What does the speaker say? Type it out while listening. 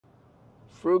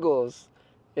Frugals.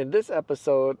 In this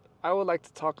episode, I would like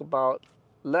to talk about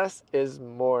less is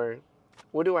more.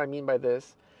 What do I mean by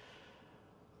this?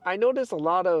 I notice a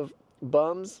lot of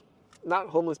bums, not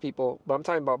homeless people, but I'm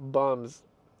talking about bums.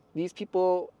 These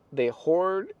people, they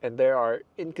hoard and they are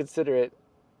inconsiderate,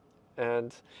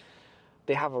 and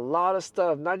they have a lot of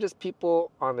stuff, not just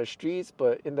people on the streets,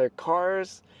 but in their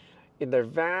cars, in their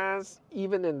vans,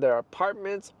 even in their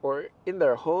apartments or in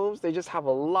their homes. They just have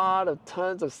a lot of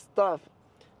tons of stuff.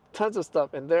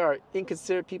 And there are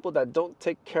inconsiderate people that don't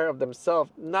take care of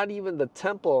themselves, not even the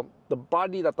temple, the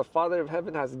body that the Father of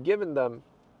Heaven has given them.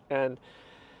 And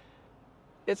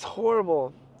it's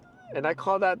horrible. And I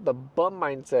call that the bum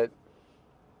mindset.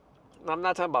 I'm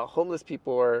not talking about homeless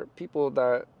people or people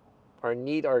that are in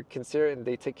need or considerate and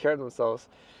they take care of themselves.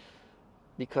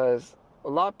 Because a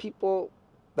lot of people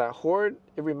that hoard,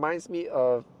 it reminds me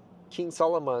of King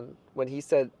Solomon when he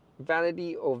said,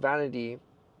 "Vanity, oh vanity,"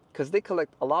 because they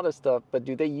collect a lot of stuff, but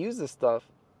do they use the stuff?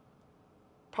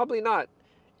 Probably not.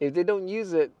 If they don't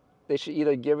use it, they should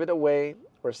either give it away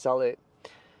or sell it.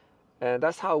 And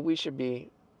that's how we should be.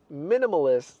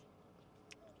 Minimalist.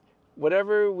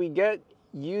 Whatever we get,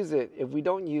 use it. If we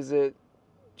don't use it,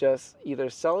 just either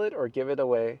sell it or give it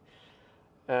away.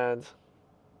 And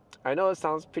I know it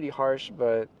sounds pretty harsh,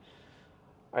 but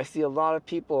I see a lot of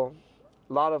people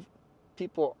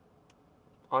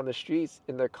on the streets,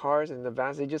 in their cars, in the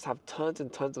vans. They just have tons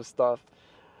and tons of stuff.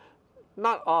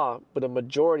 Not all, but a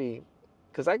majority.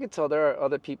 Because I can tell there are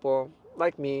other people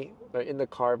like me that are in the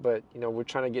car, but we're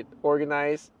trying to get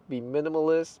organized, be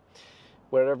minimalist.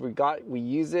 Whatever we got, we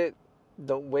use it.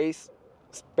 Don't waste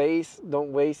space,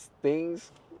 don't waste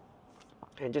things,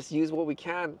 and just use what we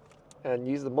can and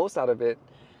use the most out of it.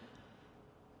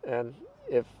 And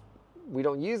if we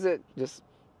don't use it, just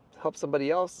help somebody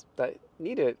else that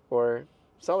need it or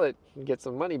sell it and get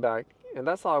some money back. And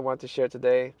that's all I want to share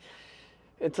today.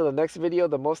 Until the next video,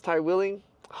 the Most High willing,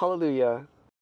 hallelujah.